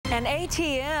An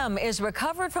ATM is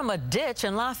recovered from a ditch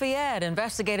in Lafayette.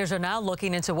 Investigators are now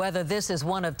looking into whether this is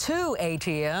one of two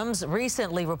ATMs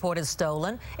recently reported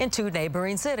stolen in two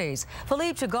neighboring cities.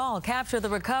 Philippe Chagall captured the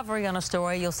recovery on a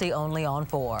story you'll see only on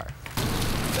 4.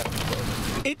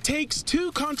 It takes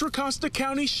two Contra Costa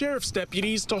County Sheriff's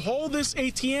deputies to haul this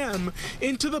ATM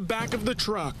into the back of the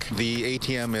truck. The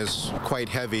ATM is quite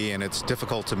heavy and it's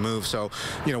difficult to move, so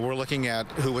we're looking at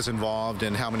who was involved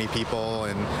and how many people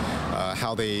and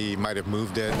how they might have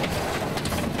moved it.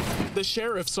 The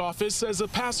sheriff's office says a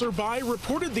passerby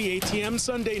reported the ATM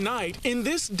Sunday night in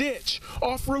this ditch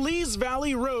off Release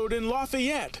Valley Road in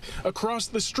Lafayette, across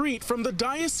the street from the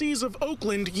Diocese of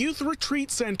Oakland Youth Retreat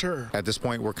Center. At this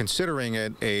point, we're considering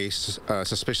it a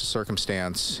suspicious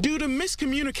circumstance. Due to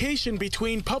miscommunication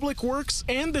between Public Works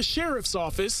and the sheriff's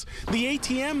office, the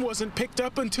ATM wasn't picked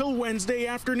up until Wednesday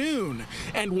afternoon.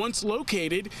 And once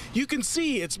located, you can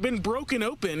see it's been broken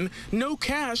open, no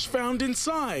cash found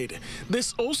inside.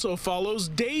 This also follows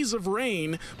days of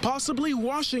rain, possibly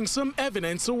washing some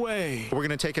evidence away. We're going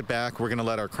to take it back. We're going to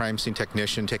let our crime scene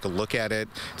technician take a look at it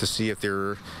to see if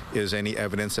there is any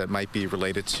evidence that might be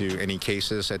related to any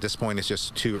cases. At this point, it's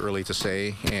just too early to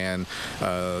say, and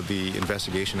the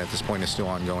investigation at this point is still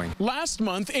ongoing. Last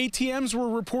month, ATMs were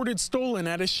reported stolen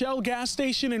at a Shell gas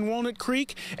station in Walnut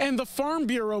Creek and the Farm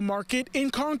Bureau Market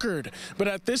in Concord. But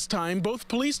at this time, both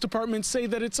police departments say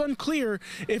that it's unclear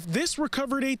if this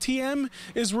recovered ATM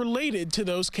is related to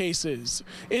those cases.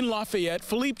 In Lafayette,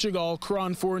 Philippe Chagall,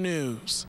 Cron 4 News.